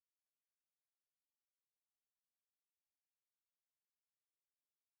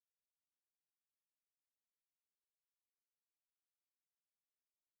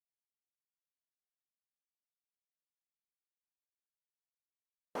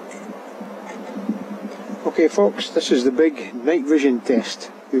Okay folks, this is the big night vision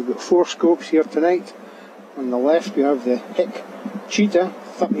test. We've got 4 scopes here tonight. On the left we have the HIK Cheetah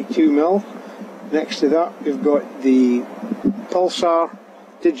 32mm. Next to that we've got the Pulsar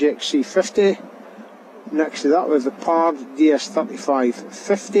Digex C50. Next to that we have the PARD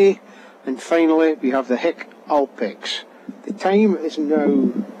DS35-50. And finally we have the HIK Alpex. The time is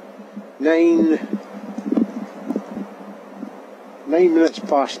now 9 minutes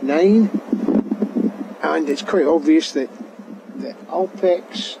past 9. And it's quite obvious that the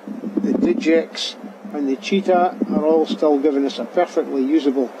Alpex, the Digex and the Cheetah are all still giving us a perfectly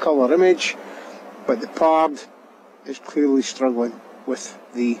usable colour image, but the PARD is clearly struggling with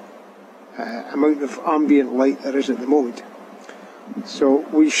the amount of ambient light there is at the moment. So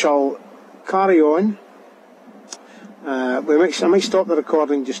we shall carry on. I might stop the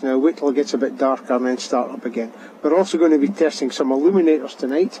recording just now, wait till it gets a bit darker and then start up again. We're also going to be testing some illuminators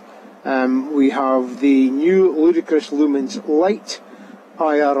tonight. We have the new Ludicrous Lumens Light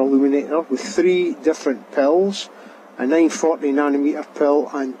IR illuminator with 3 different pills, a 940nm pill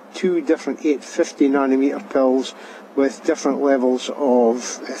and 2 different 850nm pills with different levels of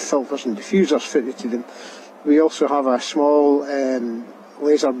filters and diffusers fitted to them. We also have a small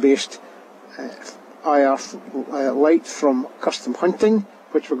laser based IR light from Custom Hunting,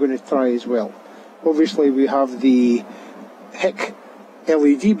 which we're going to try as well. Obviously we have the HIK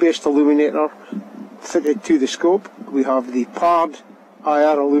LED based illuminator fitted to the scope. We have the PARD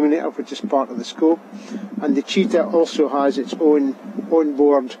IR illuminator, which is part of the scope, and the Cheetah also has its own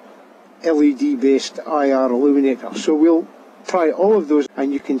onboard LED based IR illuminator. So we'll try all of those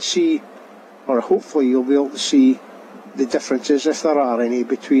and you can see, or hopefully you'll be able to see, the differences, if there are any,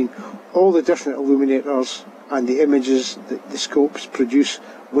 between all the different illuminators and the images that the scopes produce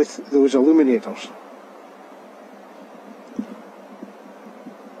with those illuminators.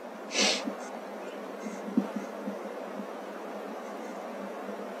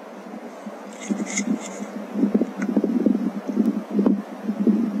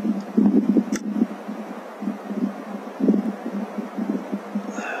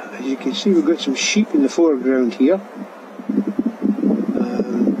 As you can see, we've got some sheep in the foreground here,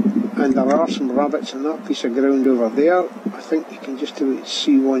 and there are some rabbits on that piece of ground over there. I think you can just about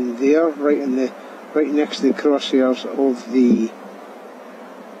see one there, right next to the crosshairs of the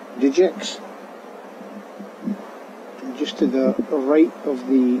Digex. Just to the right of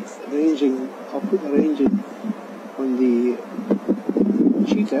the ranging, I'll put the ranging on the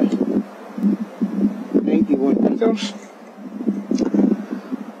Cheetah, 91 metres.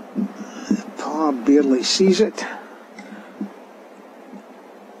 The PARD barely sees it.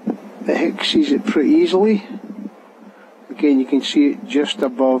 The HIK sees it pretty easily. Again, you can see it just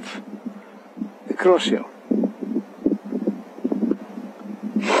above the crosshair.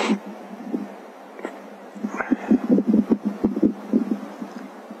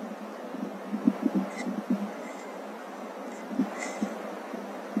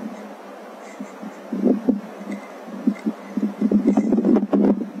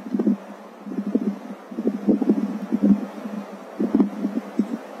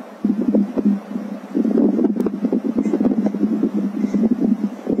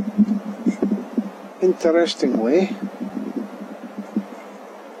 Interestingly,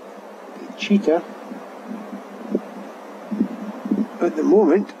 the Cheetah, at the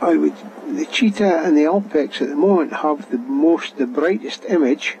moment, the Cheetah and the Alpex at the moment have the brightest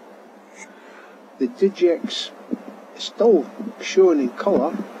image. The Digex is still shown in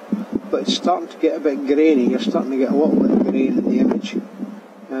colour, but it's starting to get a bit grainy. You're starting to get a little bit of grain in the image.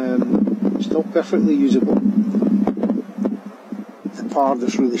 Still perfectly usable. The PARD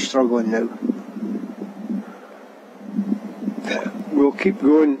is really struggling now. We'll keep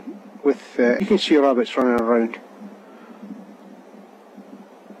going with, you can see rabbits running around.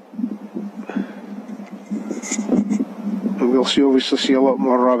 And we'll obviously see a lot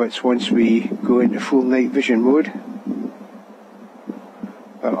more rabbits once we go into full night vision mode.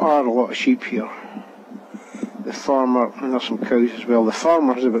 There are a lot of sheep here. The farmer, and there's some cows as well. The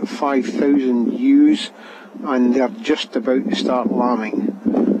farmer has about 5,000 ewes and they're just about to start lambing.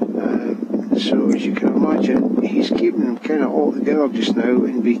 So as you can imagine, he's keeping them kind of all together just now,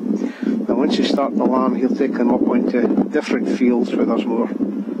 and once they start to lamb, he'll take them up onto different fields where there's more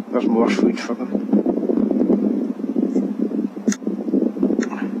food for them.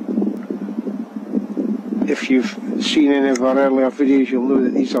 If you've seen any of our earlier videos, you'll know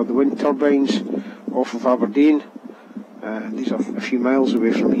that these are the wind turbines off of Aberdeen. These are a few miles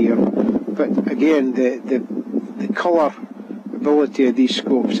away from here. But again, the colour ability of these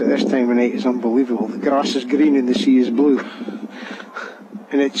scopes at this time of night is unbelievable. The grass is green and the sea is blue.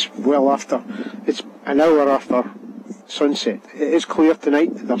 and it's well after, it's an hour after sunset. It is clear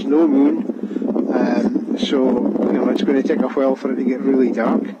tonight, there's no moon, so you know, it's going to take a while for it to get really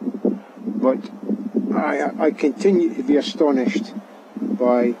dark, but I continue to be astonished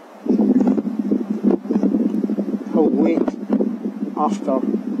by how late after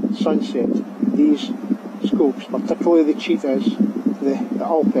sunset these scopes, particularly the Cheetahs, the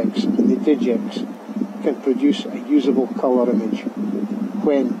Alpex and the Digex, can produce a usable colour image,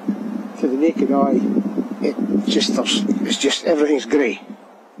 when to the naked eye it's just everything's grey.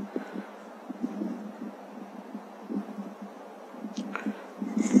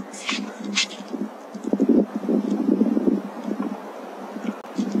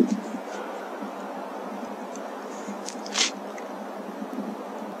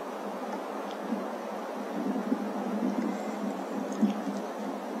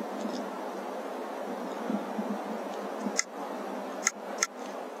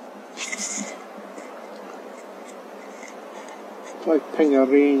 If I ping a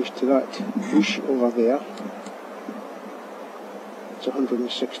range to that bush over there, it's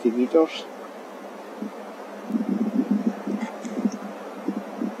 160 metres.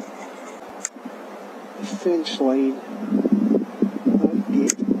 The fence line, that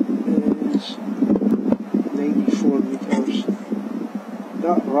gate is 94 metres.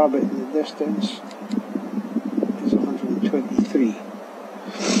 That rabbit in the distance is 123.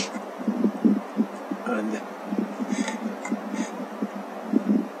 And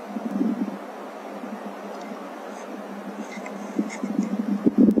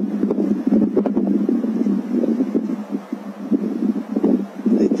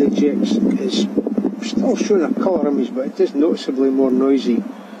Digex is still showing a colour image, but it is noticeably more noisy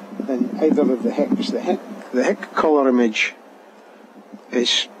than either of the HIKs. The HIK colour image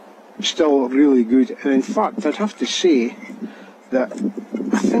is still really good, and in fact I'd have to say that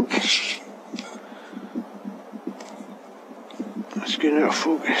I think that's going out of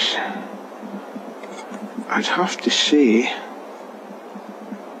focus. I'd have to say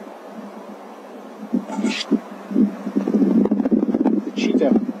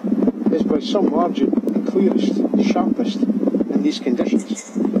Cheetah is by some margin the clearest, the sharpest in these conditions.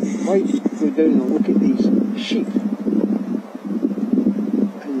 If I go down and look at these sheep,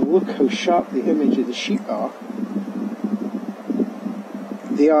 and look how sharp the image of the sheep are,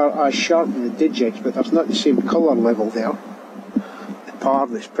 they are as sharp in the Digex, but there's not the same colour level there. The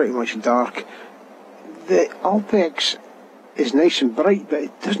PARD is pretty much dark. The Alpex is nice and bright, but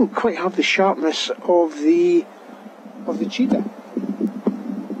it doesn't quite have the sharpness of the Cheetah.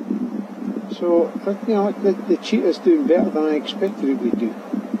 So, you know, the Cheetah's doing better than I expected it would do.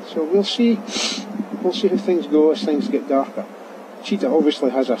 So we'll see how things go as things get darker. Cheetah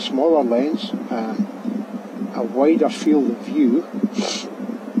obviously has a smaller lens, a wider field of view.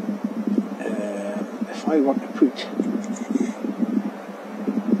 If I were to put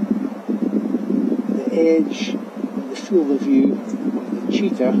the edge of the field of view of the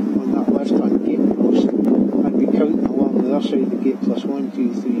Cheetah on that left-hand gate post, I'd be counting along the other side of the gate plus 1,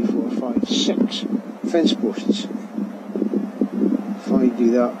 2, 3, 4, 5, 6 fence posts. If I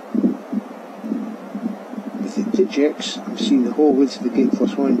do that with the Digex, I'm seeing the whole width of the gate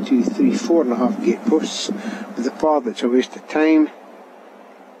plus 1, 2, 3, 4.5 gate posts. With the PARD, it's a waste of time.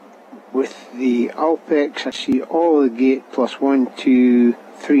 With the Alpex, I see all the gate plus 1, 2,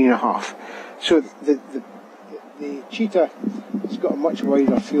 3.5. So the Cheetah has got a much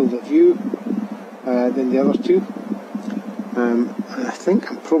wider field of view than the other two. And I think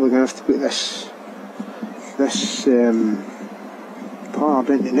I'm probably going to have to put this PARD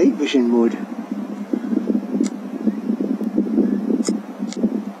into night vision mode.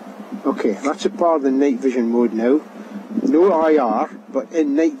 Okay, that's a PARD in night vision mode now. No IR, but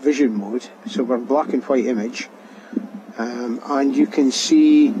in night vision mode, so we're black and white image. And you can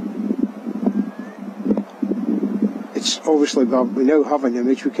see it's obviously, we now have an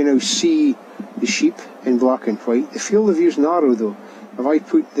image, we can now see the sheep in black and white. The field of view is narrow though. If I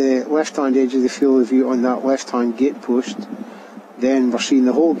put the left hand edge of the field of view on that left hand gate post, then we're seeing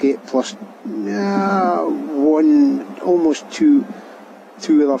the whole gate plus almost two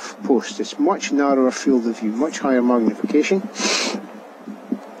other posts. It's much narrower field of view, much higher magnification.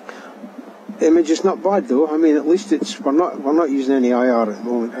 The image is not bad though. I mean, at least we're not using any IR at the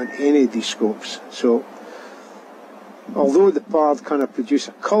moment on any of these scopes. So although the PARD cannot produce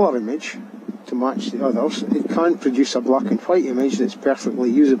a colour image to match the others, it can produce a black and white image that's perfectly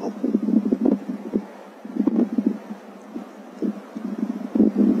usable.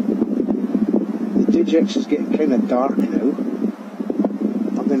 The Digex is getting kind of dark now.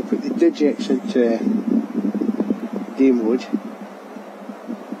 I'm going to put the Digex into day mode.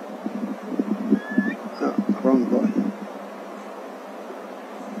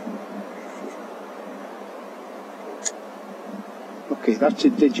 that's the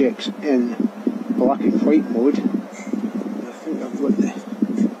Digex in black and white mode. I think I've got the...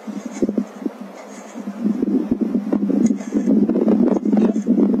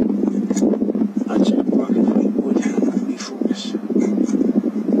 That's it, black and white mode. Refocus.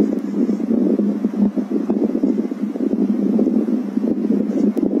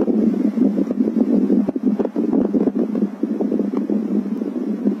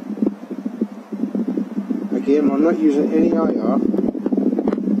 Again, we're not using any IR.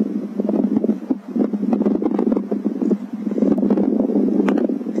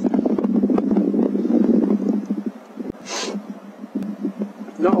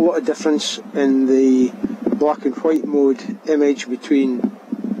 Not a lot of difference in the black and white mode image between,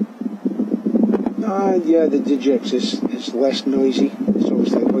 yeah, the Digex is less noisy. It's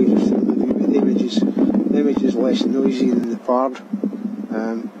obviously wider field of view, but the image is less noisy than the PARD,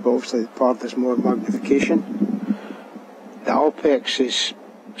 but obviously the PARD has more magnification. The Alpex is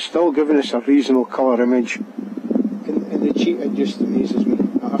still giving us a reasonable colour image, and the Cheetah just amazes me.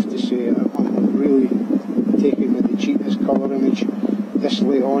 I have to say, I'm really taken with the Cheetah's colour image this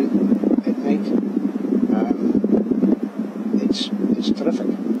late on at night. It's terrific.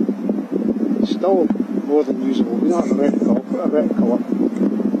 It's still more than usable. We don't have a reticle. I'll put a reticle up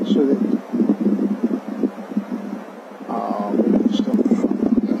so that we'll stop.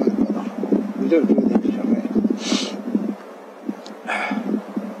 We don't really need a reticle.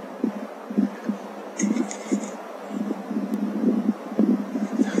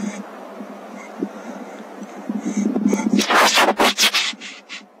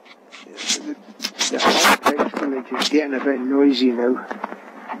 The Alpex image is getting a bit noisy now.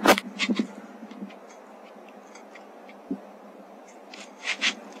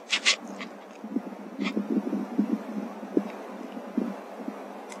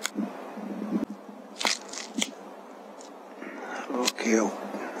 Okay,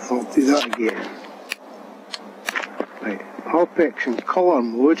 I'll do that again. Right, Alpex in colour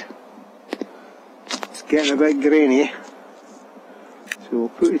mode. It's getting a bit grainy, so we'll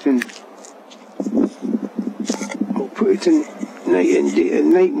put it in. I'll put it in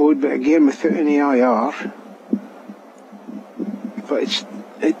night mode, but again without any IR. But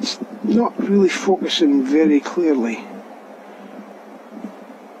it's not really focusing very clearly.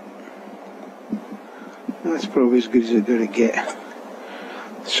 That's probably as good as it's going to get.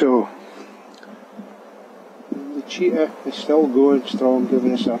 So the Cheetah is still going strong,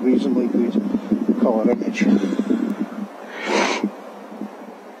 giving us a reasonably good colour image.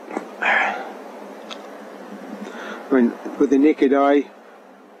 With the naked eye,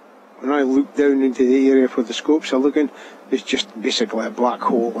 when I look down into the area where the scopes are looking, it's just basically a black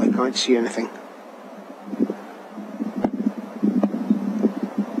hole. I can't see anything.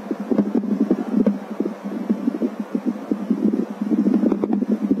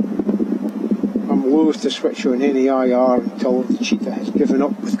 I'm loath to switch on any IR until the Cheetah has given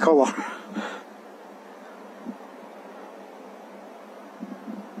up with colour.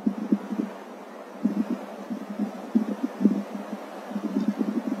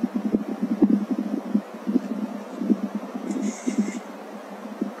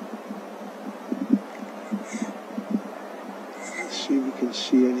 See if we can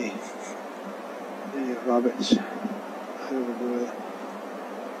see any rabbits.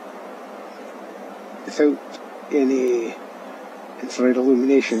 Without any infrared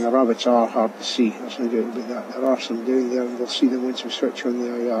illumination, the rabbits are hard to see. There's no doubt about that. There are some down there, and we'll see them once we switch on the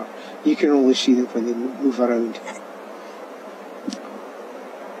IR. You can only see them when they move around.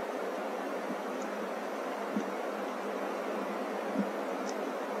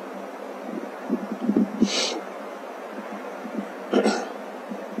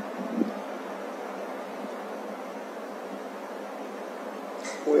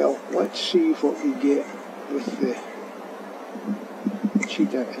 Well, let's see what we get with the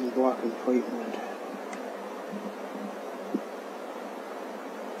Cheetah in black and white mode.